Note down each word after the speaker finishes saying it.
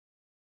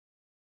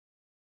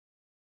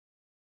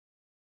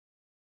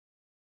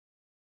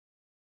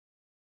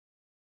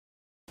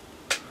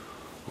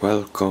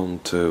Welcome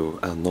to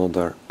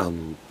another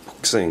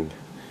unboxing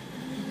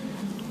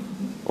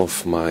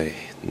of my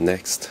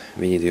next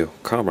video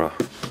camera.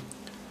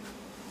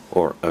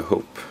 Or I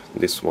hope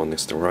this one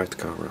is the right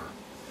camera,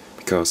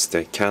 because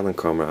the Canon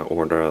camera I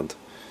ordered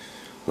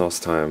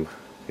last time,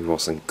 it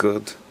wasn't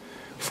good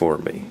for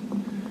me.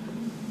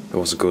 It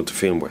was good to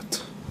film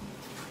with.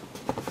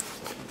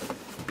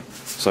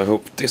 So I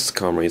hope this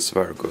camera is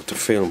very good to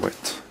film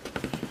with.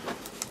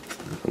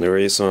 And the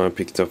reason I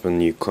picked up a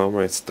new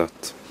camera is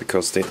that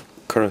because the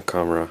current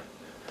camera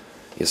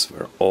is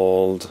very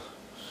old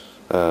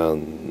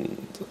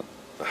and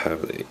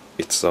have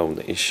its own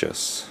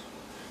issues.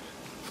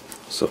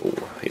 So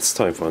it's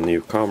time for a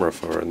new camera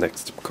for the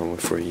next coming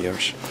 3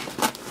 years.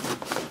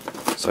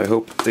 So I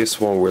hope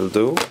this one will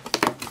do.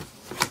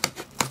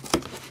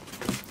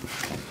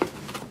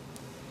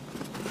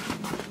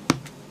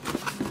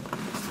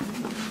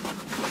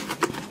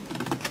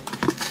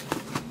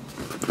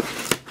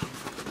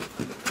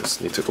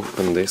 Just need to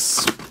open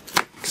this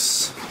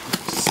box,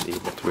 see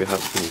what we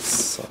have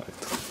inside.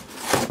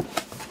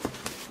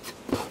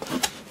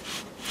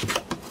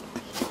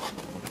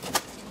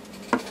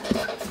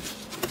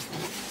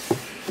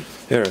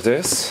 Here it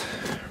is.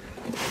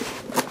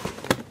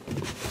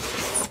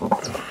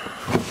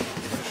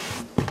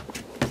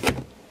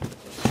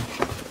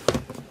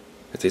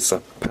 It is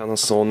a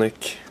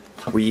Panasonic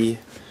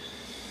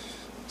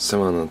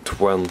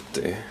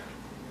V720.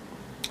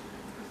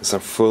 It's a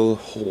full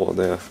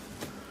HD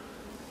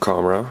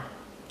camera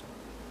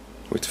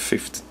with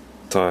 50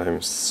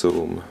 times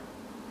zoom.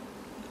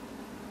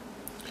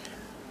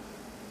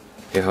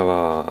 You have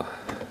a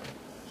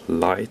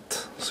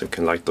light, so you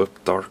can light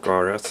up dark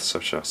areas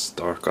such as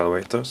dark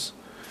elevators.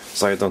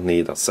 So I don't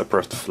need a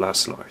separate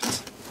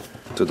flashlight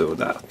to do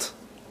that.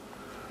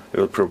 It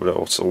will probably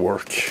also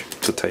work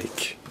to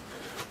take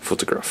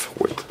photograph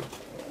with.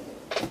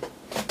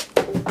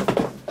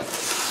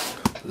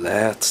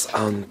 Let's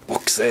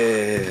unbox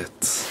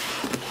it!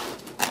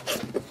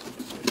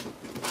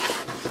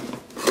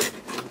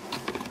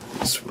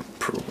 This will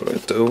probably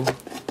do.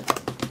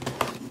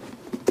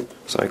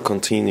 So I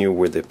continue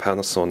with the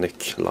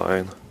Panasonic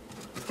line.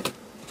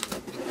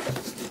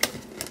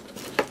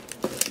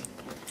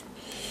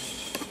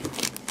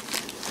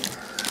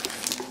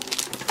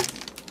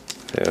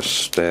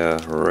 Here's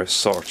the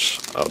research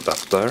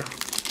adapter.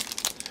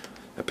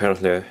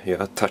 Apparently you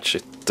attach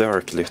it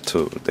directly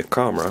to the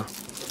camera.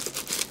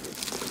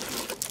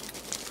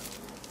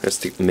 Here's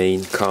the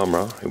main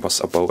camera, it was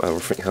above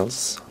everything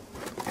else.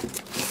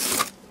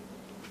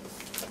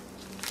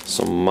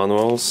 Some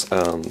manuals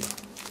and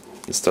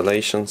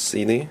installation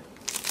CD.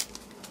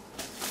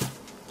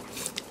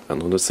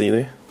 Another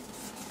CD.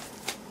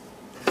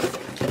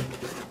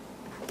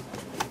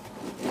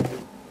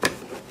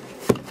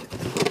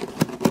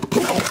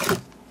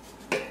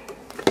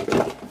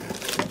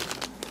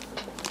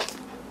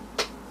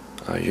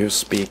 A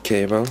USB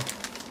cable,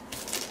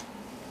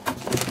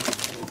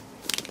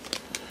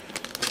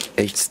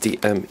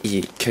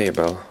 HDMI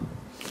cable.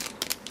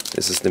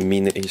 This is the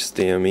mini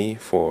HDMI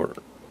for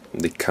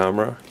the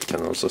camera. It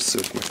can also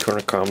suit my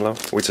current camera,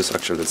 which is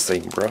actually the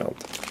same brand.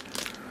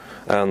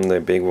 And the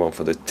big one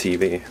for the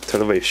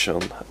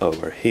television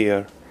over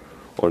here,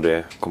 or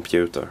the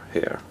computer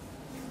here,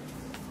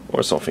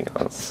 or something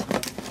else.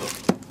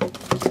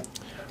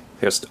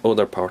 Here's the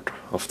other part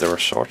of the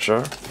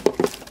recharger.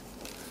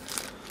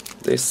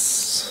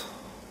 This,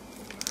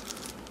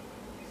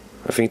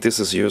 I think this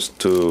is used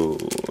to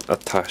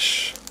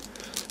attach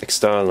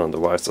external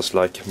devices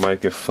like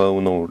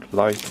microphone or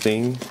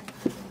lighting.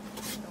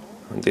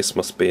 And this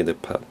must be the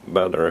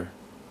battery.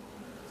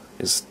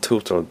 It's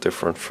totally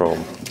different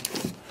from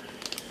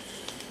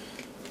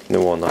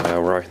the one I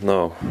have right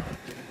now.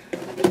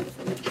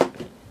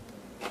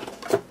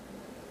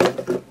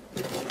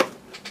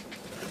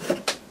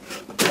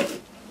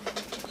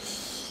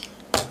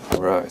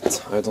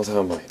 Right, I don't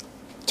have my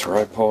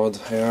tripod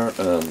here,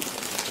 and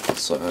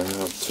so I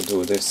have to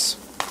do this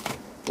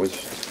with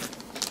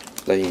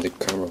laying the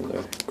camera on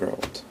the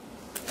ground.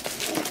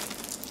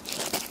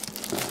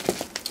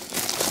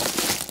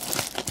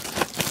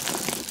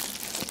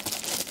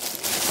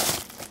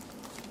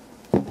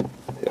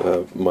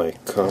 My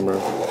camera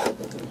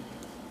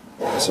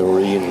is a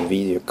real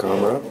video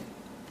camera.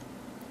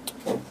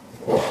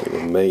 It's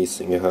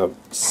amazing. You have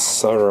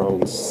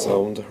surround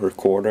sound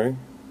recording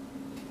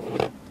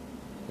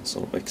and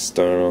some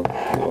external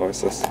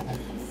devices.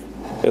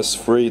 There's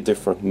 3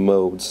 different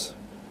modes: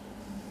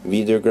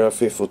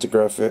 videography,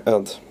 photography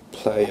and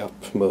play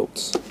up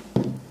modes.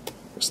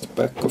 There's the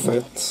back of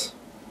it,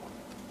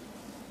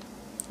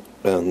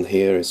 and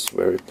here is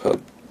where you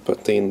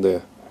put in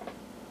the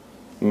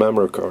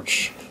memory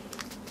cards.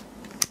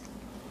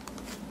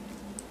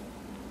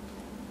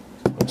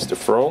 There's the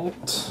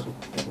front.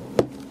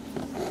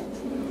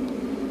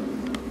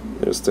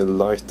 There's the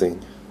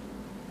lighting.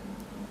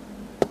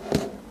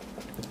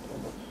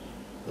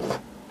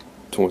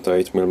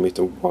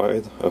 28mm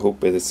wide. I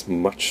hope it is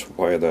much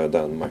wider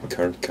than my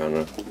current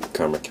camera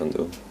can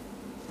do.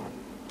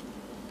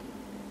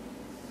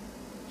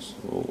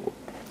 So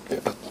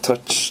yeah,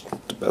 attach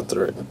the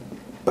battery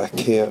back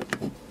here,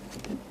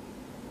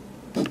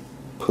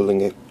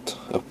 pulling it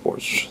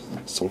upwards,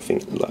 something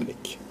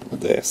like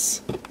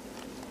this.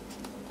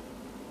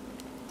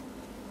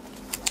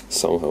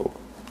 Somehow.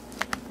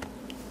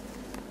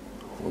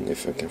 I wonder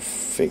if I can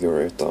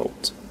figure it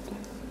out.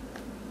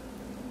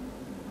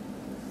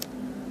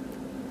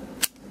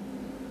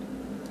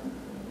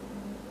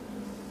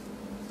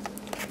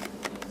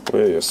 We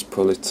just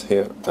pull it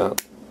here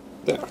and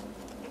there.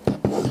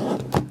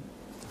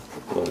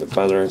 When the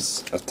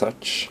batteries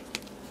attach,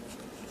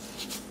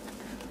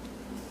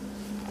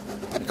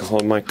 I can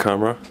hold my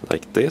camera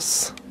like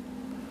this.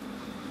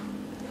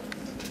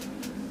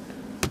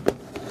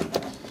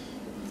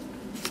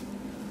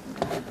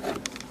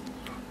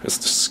 Here's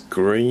the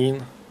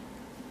screen.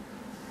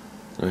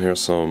 And here's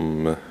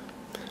some.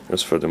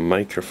 Here's for the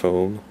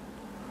microphone,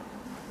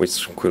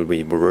 which will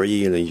be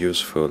really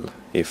useful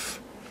if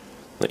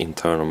the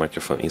internal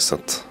microphone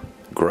isn't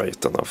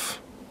great enough.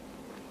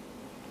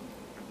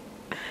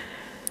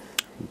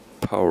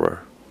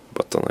 Power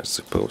button, I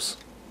suppose.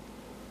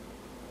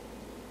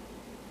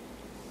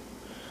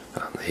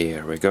 And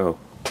here we go.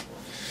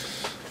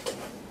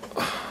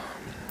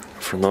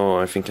 For now,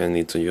 I think I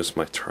need to use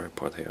my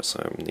tripod here,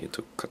 so I need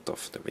to cut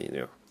off the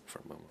video for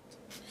a moment.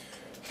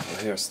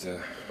 So here's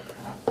the.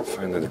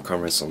 Finally, the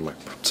camera is on my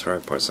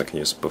tripod, so I can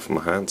use both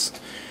my hands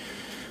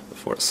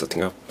before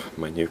setting up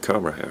my new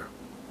camera here.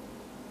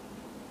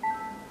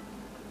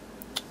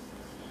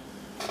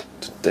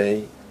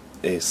 Today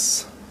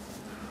is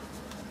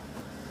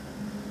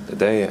the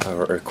day I'm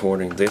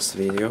recording this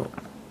video.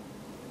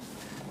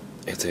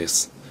 It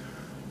is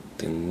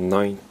the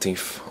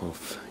 19th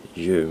of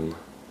June.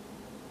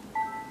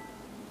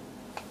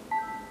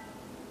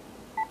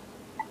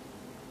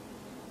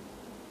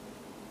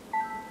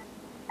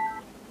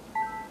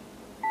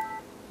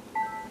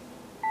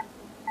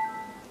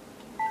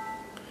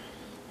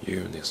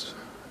 June is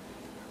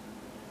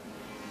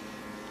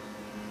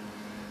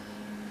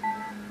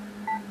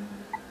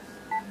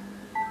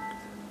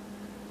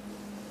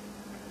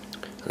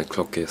the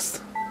clock is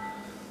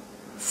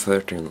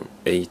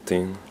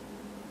 13:18.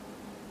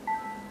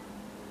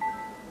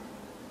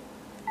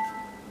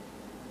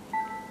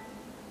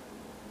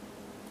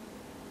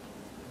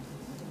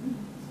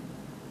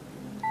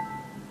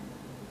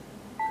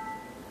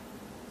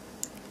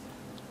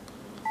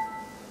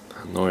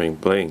 Annoying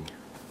bling.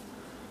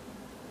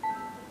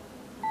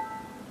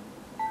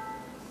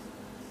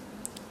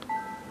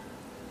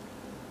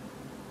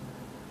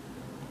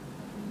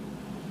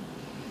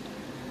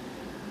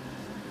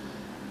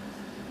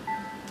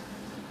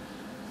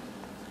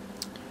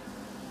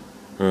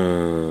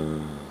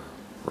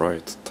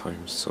 Right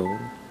time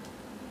zone.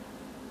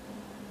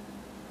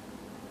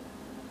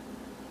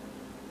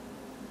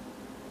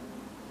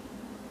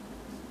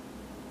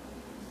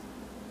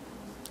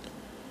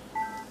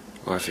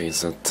 Wi-Fi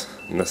isn't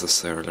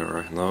necessarily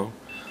right now.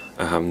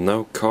 I have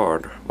no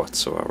card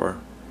whatsoever,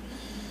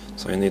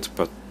 so I need to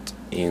put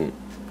in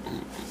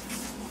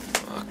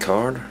a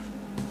card.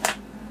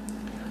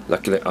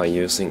 Luckily I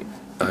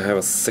have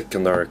a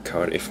secondary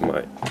card if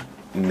my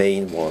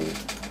main one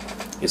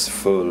is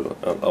full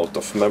and out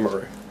of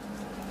memory.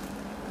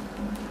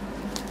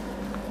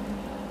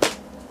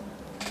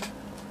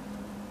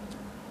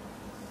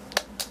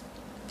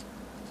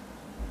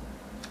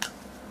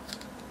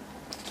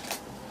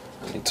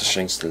 I need to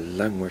change the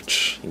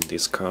language in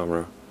this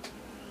camera.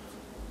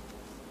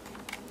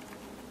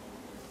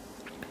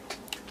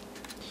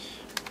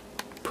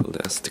 Pull the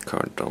SD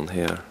card down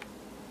here.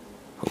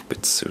 Hope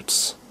it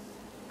suits.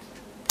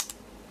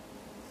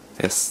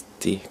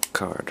 SD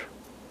card.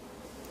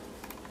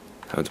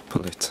 How to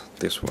pull it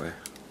this way.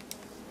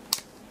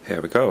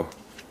 Here we go.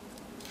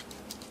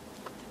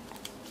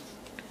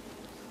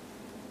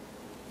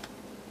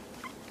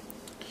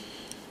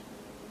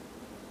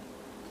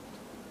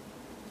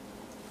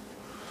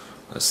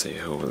 Let's see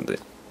how the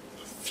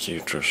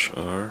futures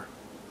are.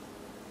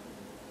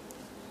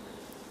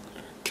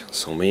 Can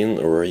zoom in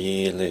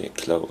really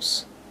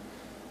close.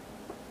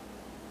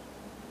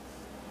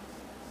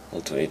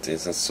 Although it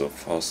isn't so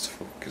fast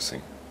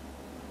focusing.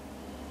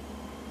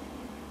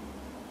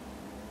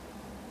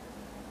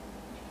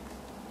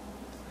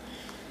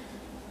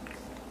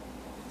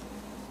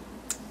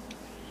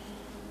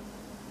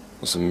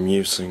 I'm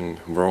using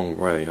wrong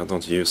way. I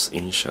don't use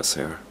inches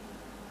here.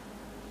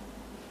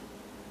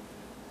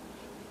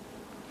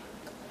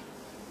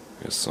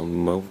 Here's some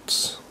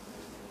modes.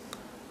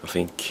 I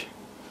think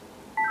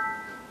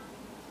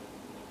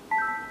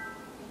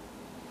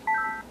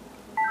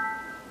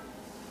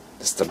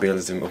the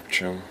stability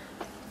option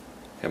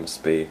here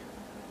must be.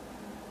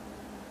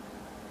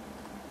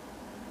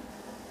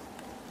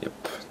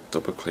 Yep,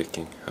 double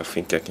clicking. I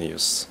think I can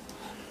use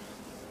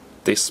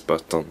this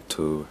button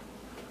to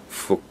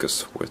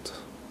focus with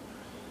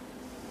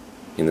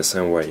in the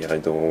same way I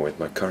do with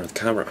my current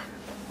camera.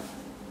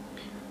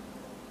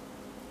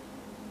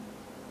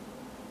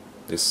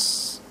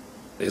 This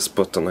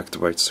button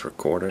activates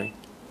recording.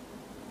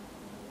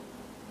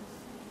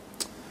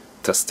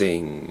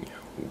 Testing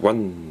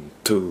 1,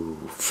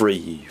 2,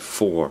 3,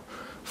 4,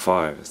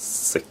 5,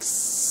 6,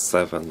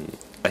 7,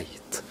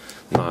 8,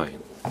 9,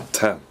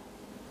 10.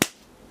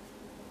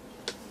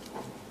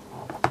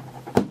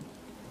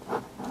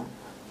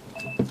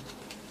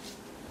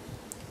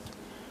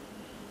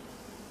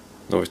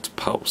 No, it's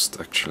paused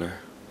actually.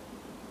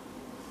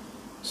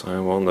 So I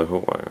wonder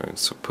how I'm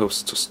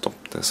supposed to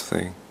stop this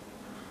thing.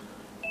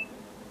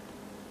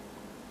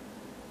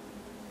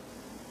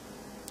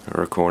 I'm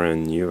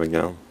recording new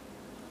again.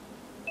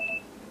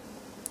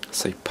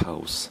 Say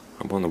pause.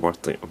 I wonder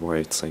why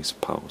it says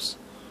pause.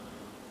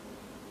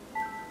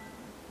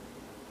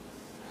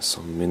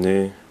 Some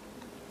menu.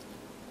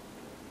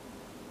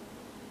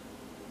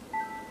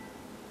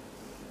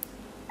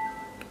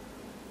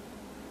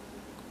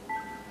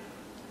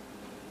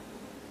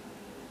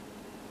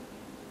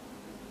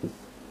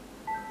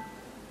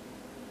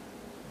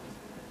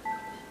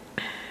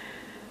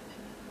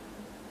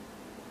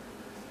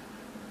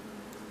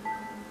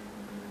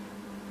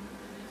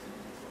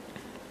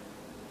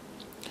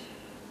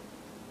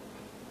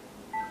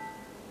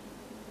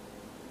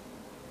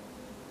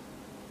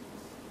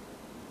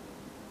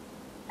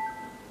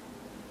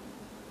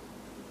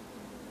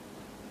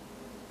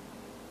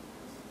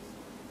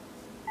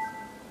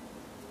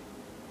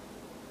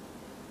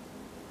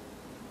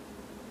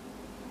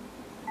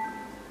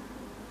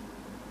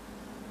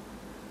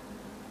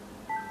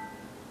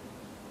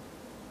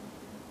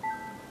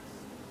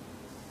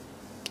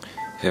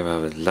 Here we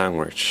have a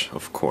language,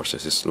 of course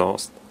this is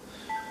lost.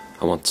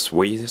 I want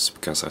Swedish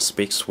because I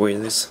speak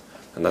Swedish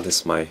and that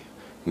is my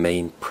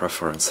main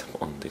preference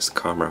on this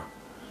camera.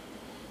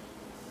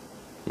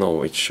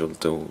 No, it should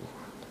do.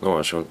 No,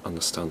 I should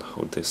understand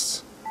how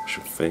this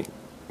should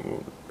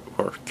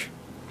work.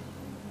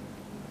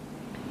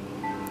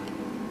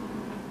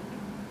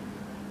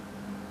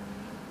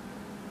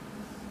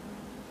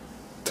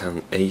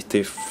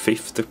 $1080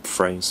 50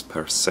 frames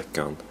per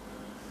second.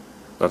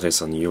 That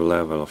is a new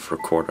level of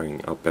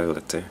recording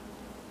ability.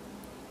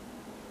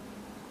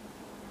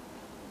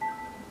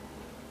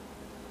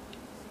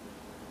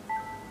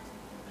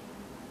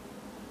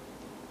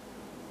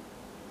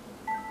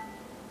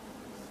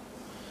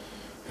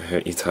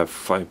 It have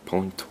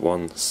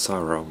 5.1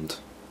 surround.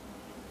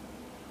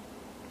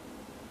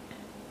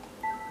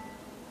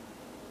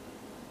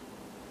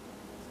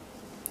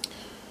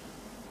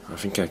 I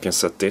think I can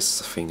set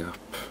this thing up.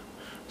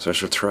 So I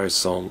should try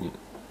some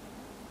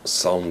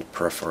sound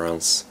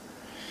preference.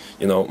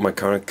 You know, my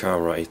current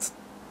camera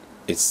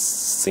it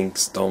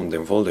sinks down the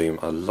volume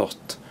a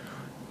lot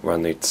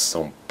when it's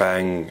some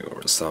bang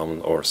or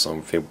sound or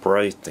some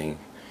vibrating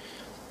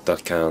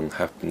that can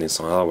happen in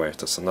some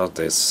elevators, and that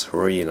is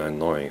really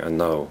annoying. I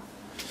know.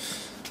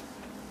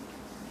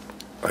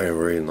 I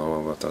really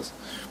know about that.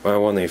 But I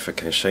wonder if I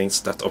can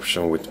change that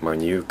option with my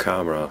new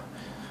camera,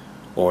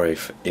 or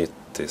if it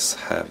is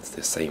have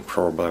the same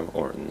problem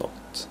or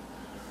not.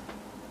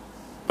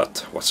 But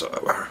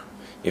whatsoever,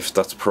 if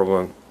that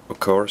problem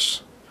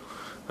occurs,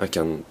 I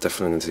can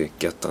definitely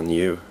get a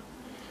new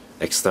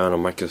external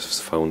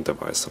microphone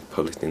device and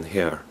pull it in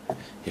here,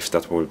 if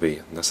that will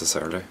be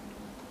necessary.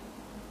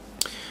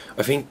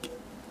 I think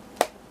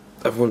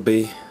that will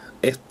be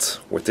it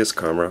with this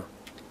camera.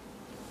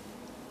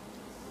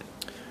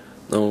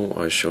 Now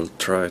I shall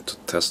try to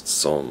test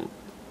some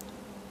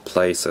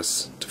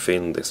places to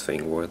film this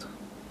thing with.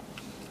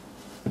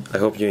 I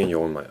hope you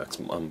enjoy my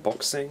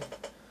unboxing,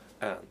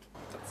 and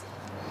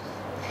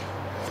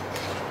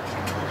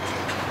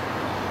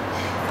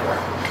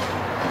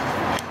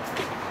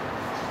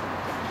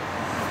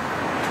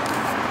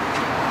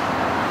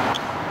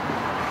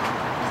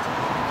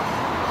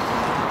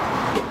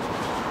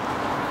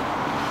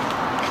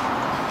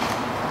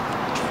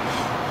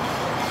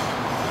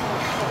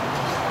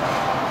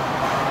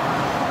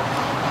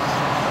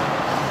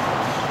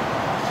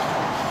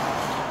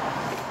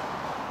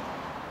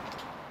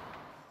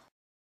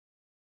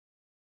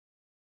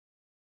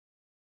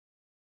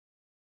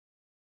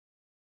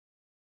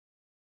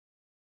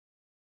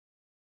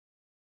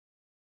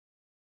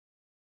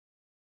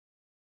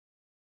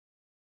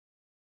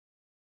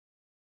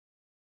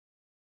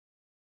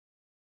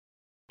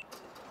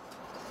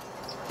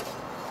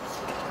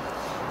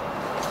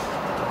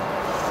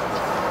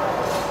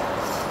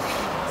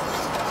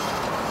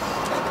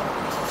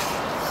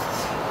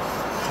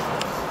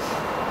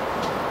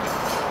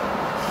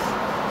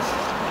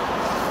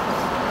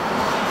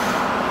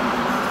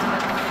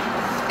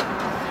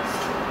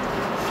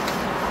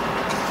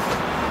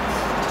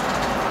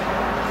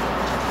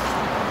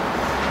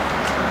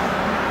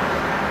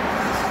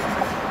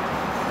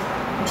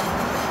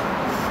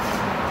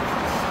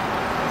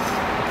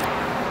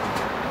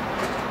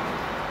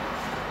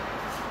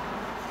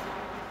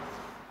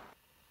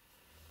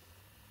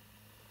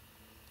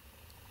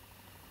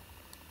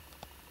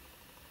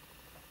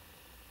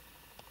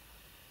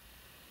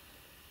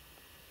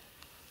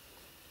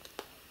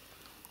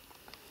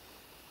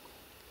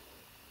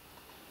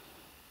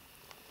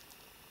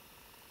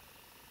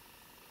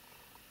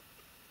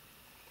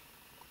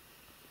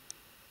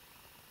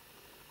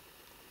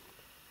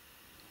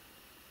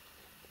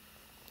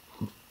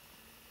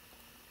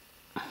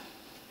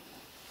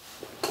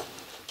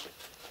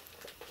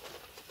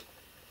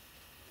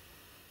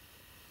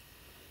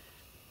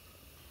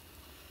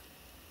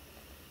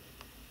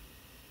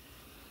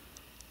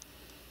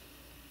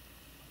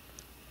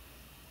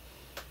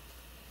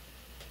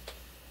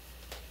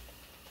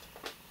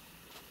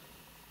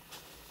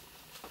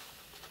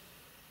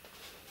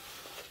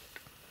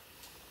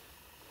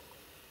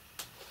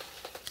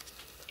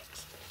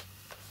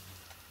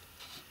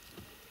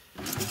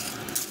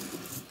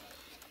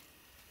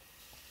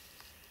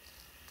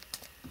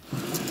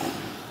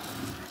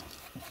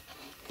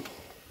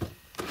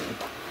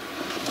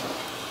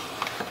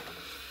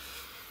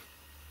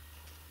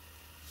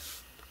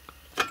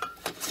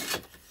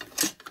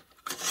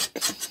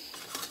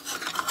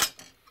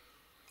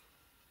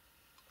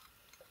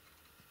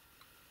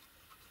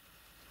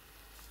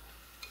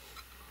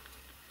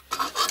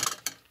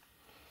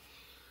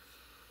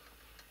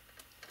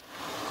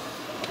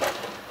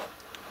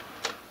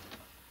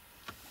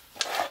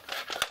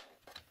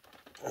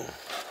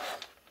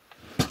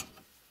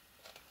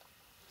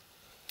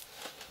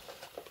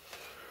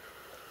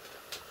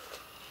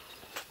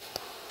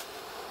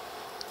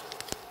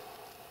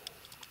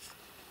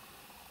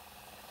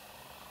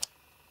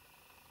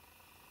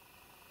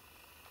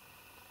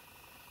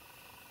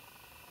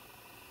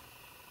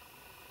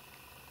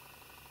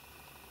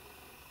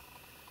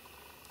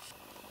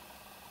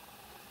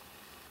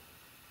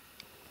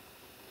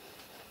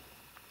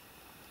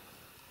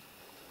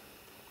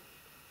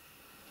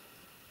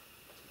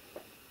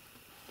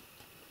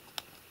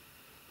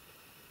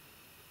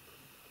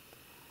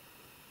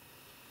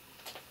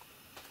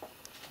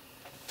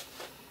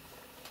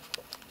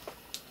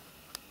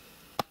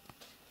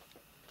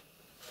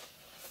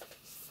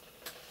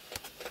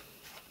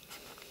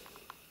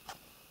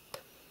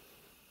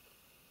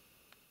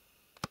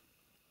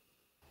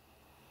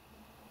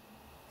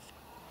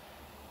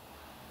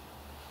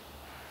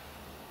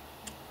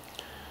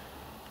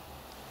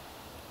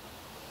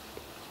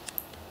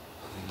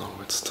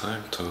it's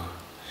time to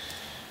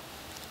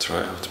try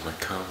out my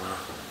camera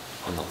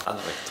on an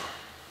elevator.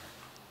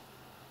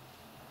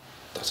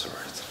 That's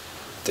right,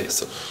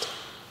 this elevator.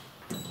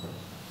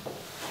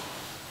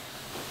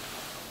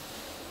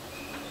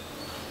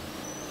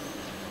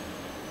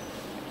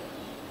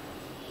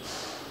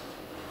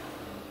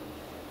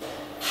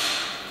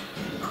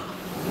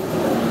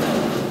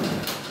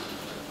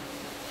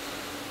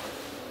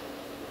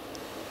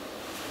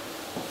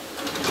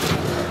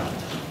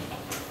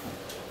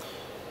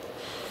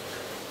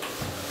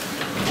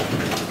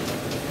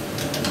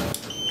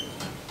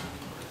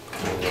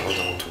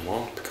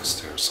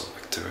 Because there are some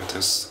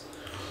activities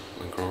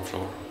on the ground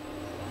floor.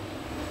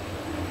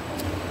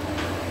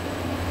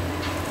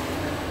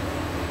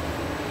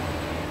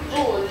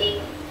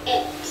 Våning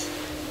 1.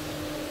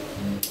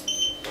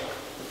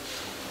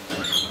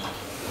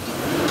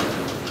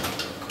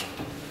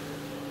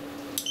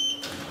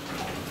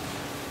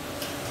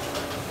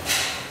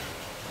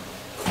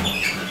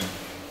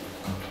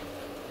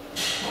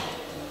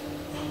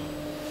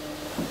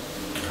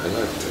 I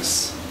like this.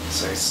 It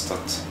says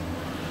that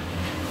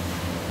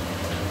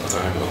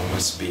I'm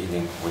always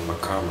speeding with my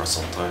camera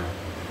sometime.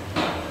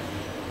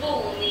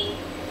 Våning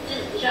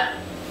 4.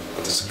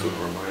 But it's a good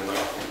reminder.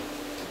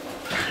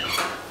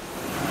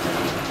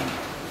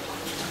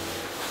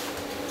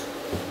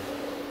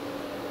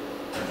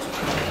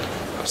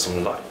 Have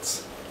some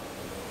lights.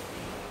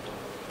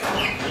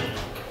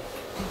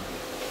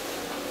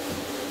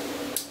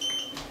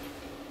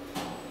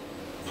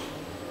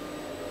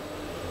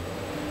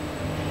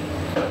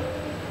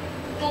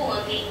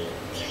 Våning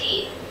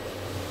 3.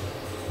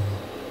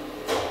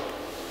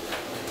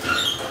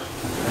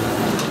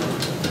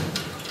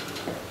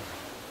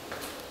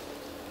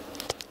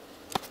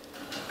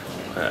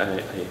 I'm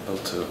able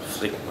to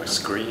flick my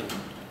screen